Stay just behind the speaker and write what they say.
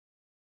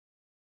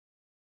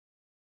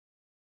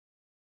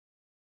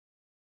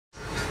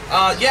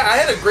Yeah, I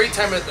had a great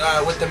time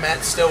with the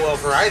Matt Stillwell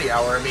Variety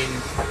Hour. I mean,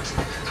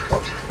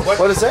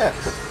 what is that?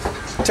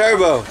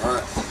 Turbo. All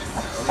right,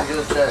 let me get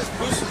a check.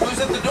 Who's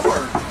at the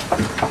door?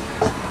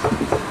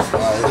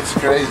 It's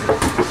crazy.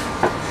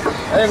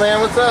 Hey man,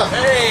 what's up?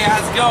 Hey,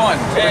 how's it going?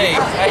 Hey,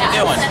 how you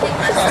doing?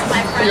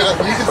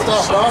 You can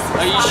stop talking.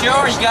 Are you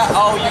sure you got?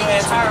 Oh, you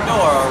answered the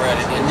door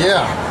already, didn't you?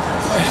 Yeah.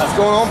 What's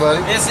going on,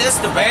 buddy? Is this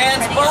the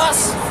band's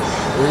bus?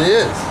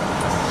 It is.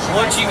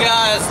 What you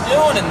guys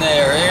doing in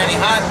there? Are there any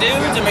hot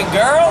dudes? I mean,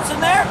 girls in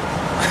there?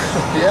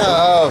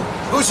 Yeah.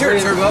 Who's here,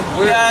 Turbo?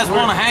 You guys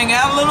want to hang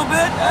out a little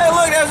bit? Hey,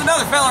 look, there's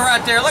another fella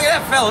right there. Look at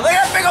that fella. Look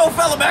at that big old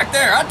fella back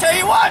there. I'll tell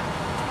you what.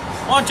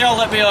 Why don't y'all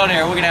let me on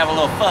here? We're going to have a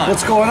little fun.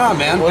 What's going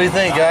on, man? What do you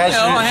think, guys?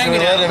 You know, Should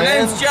we hanging let out. him My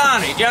in? name's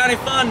Johnny. Johnny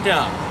Fun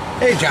Tongue.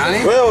 Hey,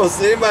 Johnny. Well,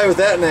 anybody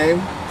with that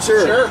name?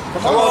 Sure.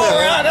 Come on,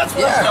 right, that's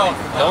what I'm talking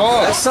about. Come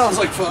on. That sounds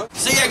like fun.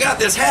 See, I got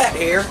this hat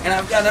here, and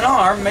I've got an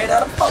arm made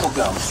out of bubble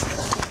gum.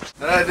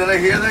 Did I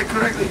hear that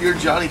correctly? You're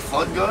Johnny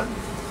Fun Gun?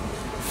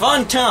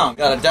 Fun tongue.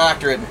 Got a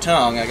doctorate in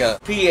tongue. I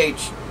got a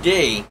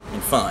PhD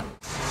in fun.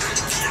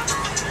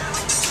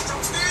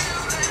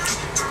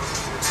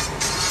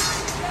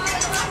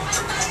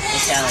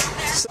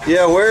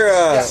 Yeah, where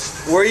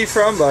are you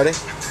from, buddy?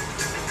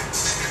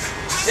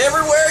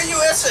 Everywhere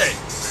USA.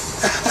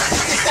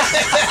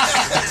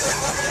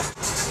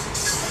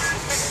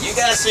 You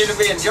guys seem to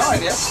be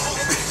enjoying this.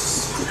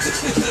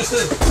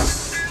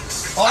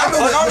 Oh, I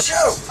Put on a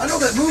show. I know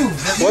that move.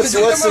 What's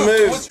the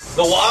move?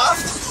 The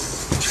waft?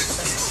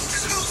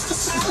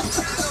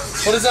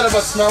 What is that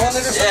about smelling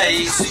it or something? Yeah,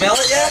 you smell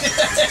it yet?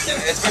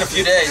 It's been a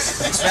few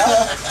days. You smell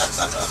it?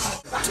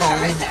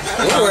 Tony.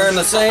 We're wearing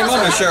the same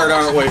undershirt,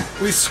 aren't we?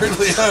 We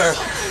certainly are.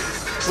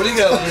 What do you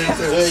got underneath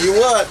there? Tell you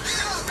what,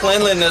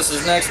 cleanliness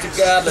is next to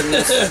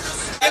godliness.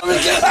 I'm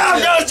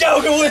just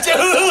joking with you.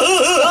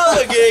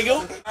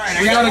 Giggle. All right,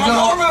 I got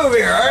one more move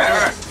here. All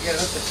right.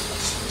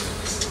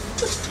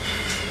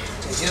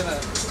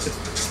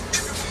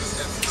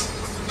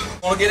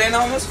 Want to get in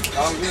on this?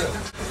 I'm good.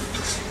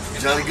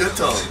 Johnny Good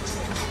Tongue.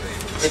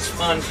 It's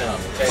fun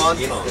tongue. Okay? Fun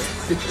tongue.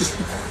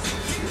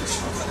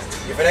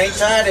 If it ain't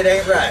tight, it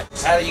ain't right.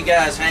 How do you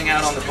guys hang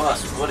out on the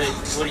bus? What do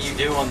you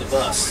do on the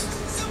bus?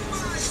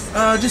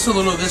 Just a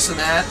little this and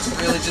that.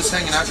 Really just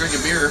hanging out,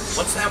 drinking beer.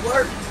 What's that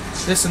word?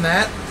 This and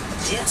that.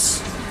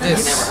 Yes.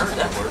 This. I never heard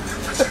that word.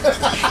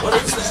 What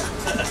is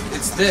that?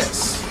 It's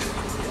this.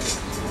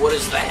 What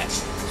is that?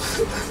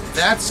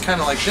 That's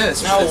kind of like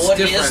this. No, it's what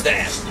different. is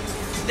that?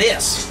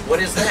 This. What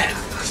is that?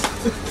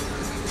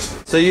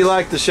 So you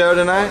like the show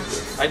tonight?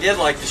 I did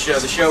like the show.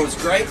 The show was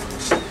great.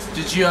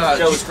 Did you? The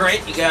show was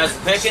great. You guys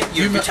were picking.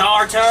 Your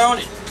guitar tone,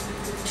 it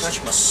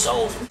touched my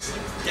soul.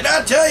 Did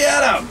I tell you I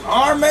had an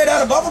arm made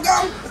out of bubble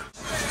gum?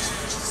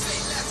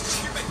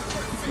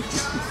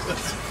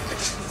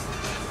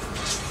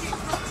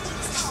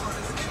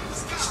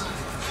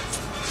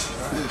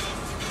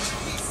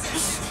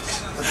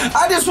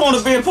 I just want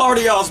to be a part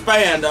of y'all's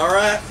band, all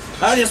right?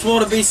 I just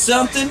want to be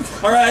something.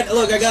 All right,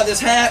 look, I got this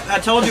hat. I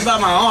told you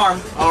about my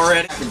arm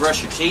already. I can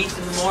brush your teeth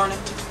in the morning.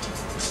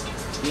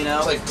 You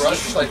know, Like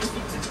brush, like.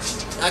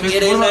 I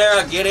get in there,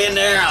 I'm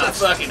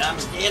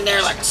in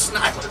there like a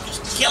sniper,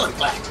 just killing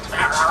black.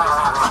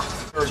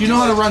 Do you know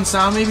how to run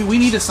sound? Maybe we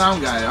need a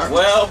sound guy. Aren't we?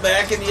 Well,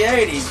 back in the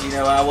 '80s, you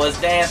know, I was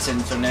dancing,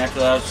 so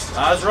naturally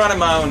I was running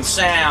my own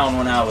sound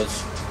when I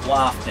was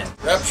wafting.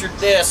 Ruptured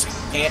disc,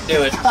 can't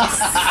do it.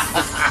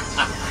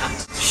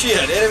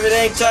 Shit, if it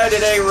ain't tight,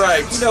 it ain't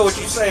right. You know what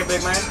you're saying,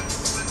 big man.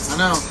 I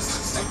know.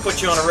 I can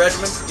put you on a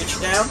regimen, get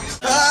you down.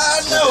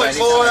 I know it,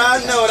 boy,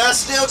 I know it. I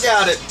still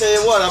got it. Tell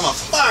you what, I'm a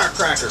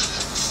firecracker.